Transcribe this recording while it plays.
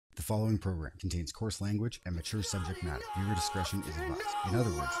The following program contains coarse language and mature subject matter. Viewer discretion is advised. In other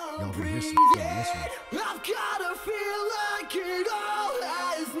words, y'all gonna hear some shit on this one. I've gotta feel like it all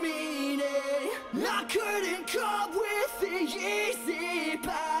has meaning. I couldn't come with the easy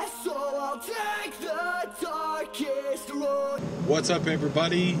path, so I'll take the darkest road. What's up,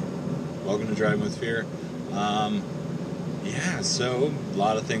 everybody? Welcome to Driving with Fear. Yeah, so a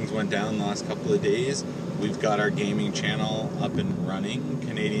lot of things went down the last couple of days. We've got our gaming channel up and running,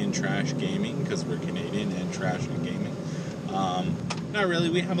 Canadian Trash Gaming, because we're Canadian and trash and gaming. Not really,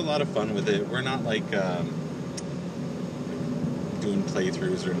 we have a lot of fun with it. We're not like doing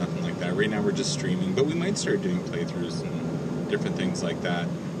playthroughs or nothing like that. Right now we're just streaming, but we might start doing playthroughs and different things like that.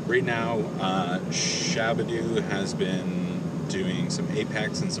 Right now, Shabadoo has been doing some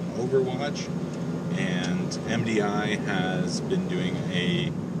Apex and some Overwatch, and MDI has been doing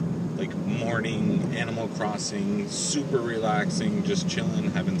a morning Animal Crossing, super relaxing, just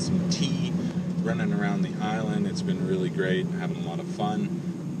chilling, having some tea, running around the island. It's been really great, having a lot of fun.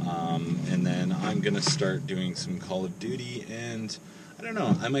 And then I'm gonna start doing some Call of Duty, and I don't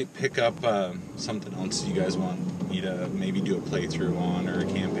know, I might pick up something else you guys want me to maybe do a playthrough on, or a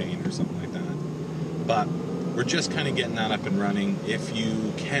campaign or something like that. But we're just kind of getting that up and running. If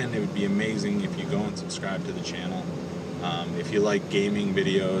you can, it would be amazing if you go and subscribe to the channel. If you like gaming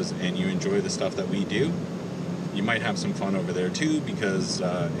videos and you enjoy the stuff that we do, you might have some fun over there too, because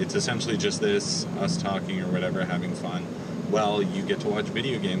it's essentially just this, us talking or whatever, having fun. Well, you get to watch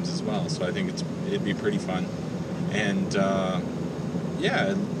video games as well, so I think it'd be pretty fun. And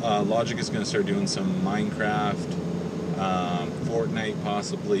yeah, Logic is going to start doing some Minecraft, Fortnite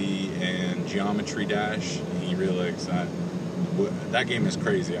possibly, and Geometry Dash. He really likes that. That game is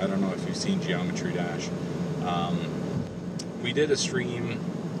crazy. I don't know if you've seen Geometry Dash. We did a stream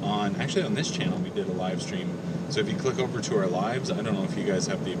on this channel. We did a live stream. So if you click over to our lives, I don't know if you guys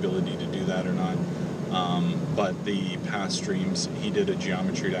have the ability to do that or not. But the past streams, he did a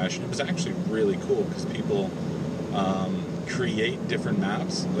Geometry Dash, and it was actually really cool because people create different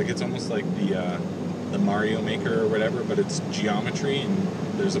maps. Like, it's almost like the Mario Maker or whatever, but it's geometry, and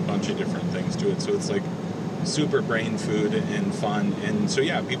there's a bunch of different things to it. So it's like super brain food and fun. And so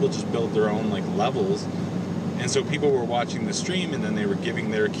yeah, people just build their own like levels. And so people were watching the stream, and then they were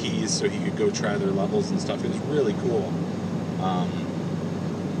giving their keys so he could go try their levels and stuff. It was really cool.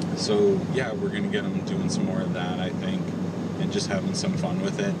 So yeah, we're going to get him doing some more of that, I think, and just having some fun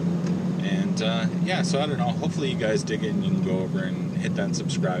with it. And yeah, so I don't know. Hopefully you guys dig it, and you can go over and hit that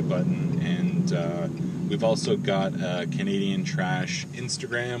subscribe button. And we've also got a Canadian Trash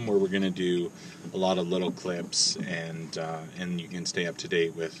Instagram where we're going to do a lot of little clips, and you can stay up to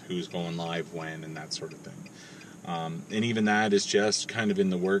date with who's going live when and that sort of thing. And even that is just kind of in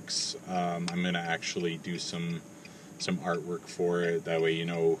the works. I'm going to actually do some artwork for it. That way you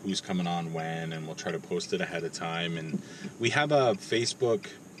know who's coming on when, and we'll try to post it ahead of time. And we have a Facebook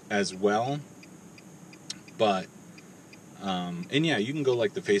as well. But, and yeah, you can go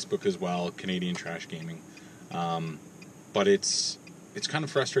like the Facebook as well, Canadian Trash Gaming. But it's kind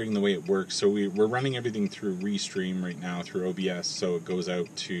of frustrating the way it works. So we're running everything through Restream right now, through OBS. So it goes out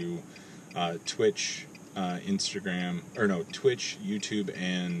to Twitch, Twitch, YouTube,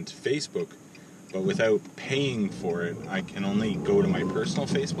 and Facebook. But without paying for it, I can only go to my personal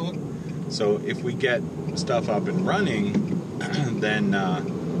Facebook. So if we get stuff up and running, then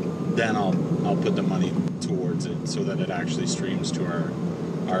I'll put the money towards it so that it actually streams to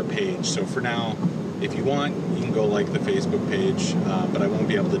our page. So for now, if you want, you can go like the Facebook page, but I won't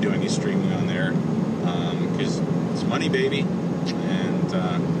be able to do any streaming on there because it's money, baby. And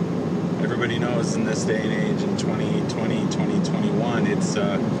everybody knows in this day and age, in 2020, 2021, it's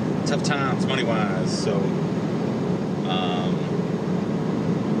tough times money-wise. So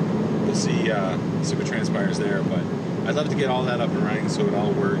we'll see what transpires there. But I'd love to get all that up and running so it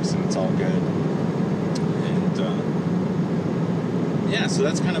all works and it's all good. And yeah, so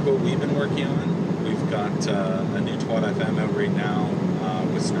that's kind of what we've been working on. We've got a new Twat FM out right now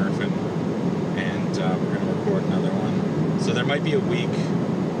with Snurfin', and we're going to record another one. So there might be a week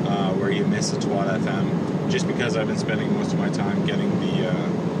where you miss a Twat FM, just because I've been spending most of my time getting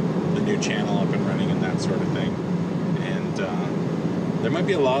the new channel up and running and that sort of thing. And there might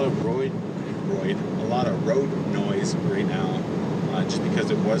be a lot of road noise right now, just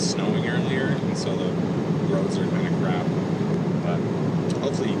because it was snowing earlier, and so the roads are kind of crap. But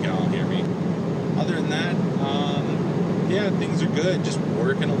hopefully you can all hear me. Other than that, yeah, things are good. Just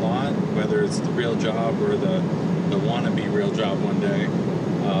working a lot, whether it's the real job or the wannabe real job one day.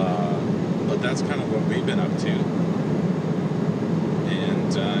 But that's kind of what we've been up to.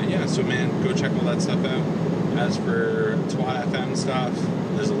 And yeah, so man, go check all that stuff out. As for Twat FM stuff,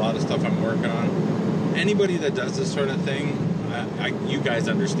 There's a lot of stuff I'm working on. Anybody that does this sort of thing, you guys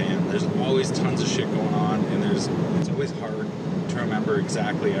understand. There's always tons of shit going on, and it's always hard to remember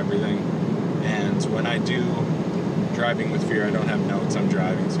exactly everything. And when I do Driving with Fear, I don't have notes. I'm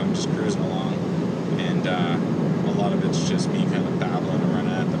driving, so I'm just cruising along. And a lot of it's just me kind of babbling and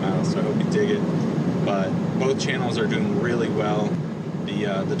running at the mouth, so I hope you dig it. But both channels are doing really well.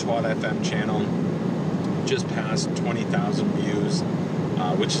 The Twat FM channel just passed 20,000 views,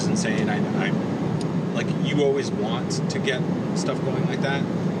 which is insane. I like, you always want to get stuff going like that.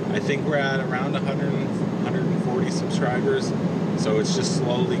 I think we're at around 140 subscribers, so it's just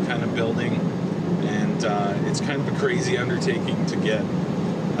slowly kind of building. And it's kind of a crazy undertaking to get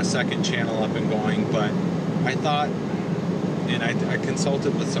a second channel up and going, but I thought, and I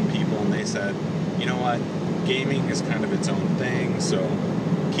consulted with some people, and they said, you know what, gaming is kind of its own thing, so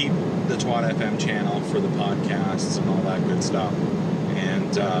keep the Twat FM channel for the podcasts and all that good stuff,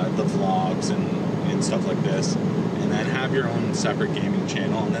 and the vlogs and stuff like this, and then have your own separate gaming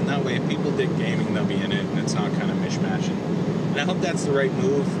channel, and then that way if people dig gaming, they'll be in it, and it's not kind of mishmashing. And I hope that's the right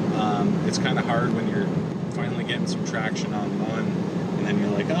move. It's kind of hard when you're finally getting some traction on one, and then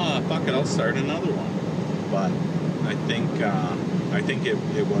you're like, oh, fuck it, I'll start another one. But I think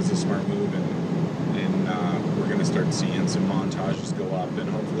it was a smart move, and we're going to start seeing some montages go up, and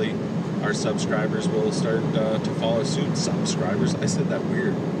hopefully our subscribers will start to follow suit. Subscribers? I said that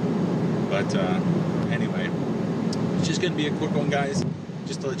weird. But anyway, it's just going to be a quick one, guys,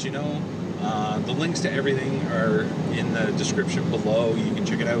 just to let you know. The links to everything are in the description below. You can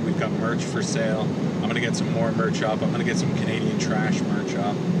check it out. We've got merch for sale. I'm going to get some more merch up. I'm going to get some Canadian Trash merch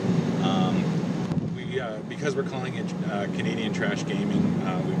up. Because we're calling it Canadian Trash Gaming,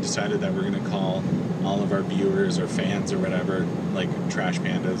 we've decided that we're going to call all of our viewers or fans or whatever, like, Trash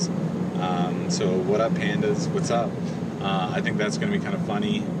Pandas. So what up, Pandas? What's up? I think that's going to be kind of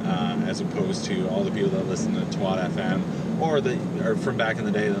funny, as opposed to all the people that listen to Twat FM, or from back in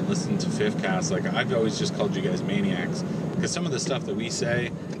the day that listened to Fifth Cast. Like, I've always just called you guys maniacs, because some of the stuff that we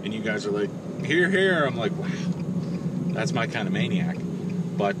say, and you guys are like, here, I'm like, wow, that's my kind of maniac.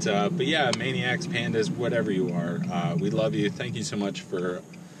 But yeah, maniacs, pandas, whatever you are, we love you. Thank you so much for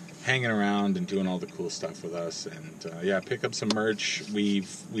hanging around and doing all the cool stuff with us. And yeah, pick up some merch. We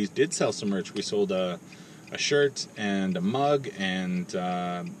did sell some merch. We sold a shirt and a mug, and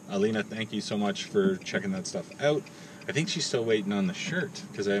Alina, thank you so much for checking that stuff out. I think she's still waiting on the shirt,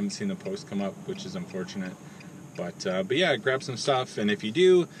 because I haven't seen the post come up, which is unfortunate. But yeah, grab some stuff, and if you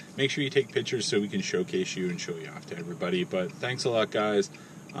do, make sure you take pictures so we can showcase you and show you off to everybody. But thanks a lot, guys.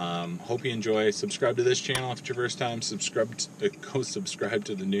 Hope you enjoy. Subscribe to this channel if it's your first time. Go subscribe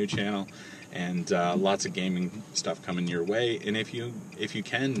to the new channel, and lots of gaming stuff coming your way. And if you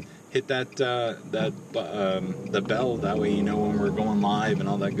can, hit that the bell. That way you know when we're going live and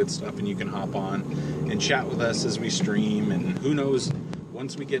all that good stuff, and you can hop on and chat with us as we stream. And who knows,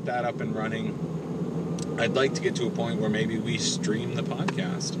 once we get that up and running, I'd like to get to a point where maybe we stream the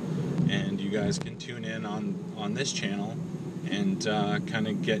podcast, and you guys can tune in on this channel and kind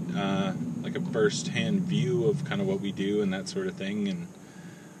of get like a first-hand view of kind of what we do and that sort of thing. And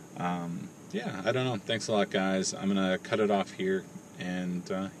yeah, I don't know. Thanks a lot, guys. I'm gonna cut it off here, and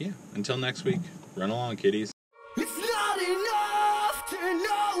yeah, until next week, run along, kiddies. It's not enough to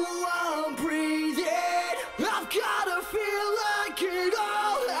know I'm breathing. I've gotta feel like it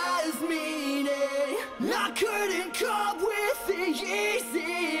all has meaning. I couldn't come with the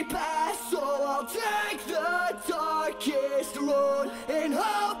easy path, so I'll take the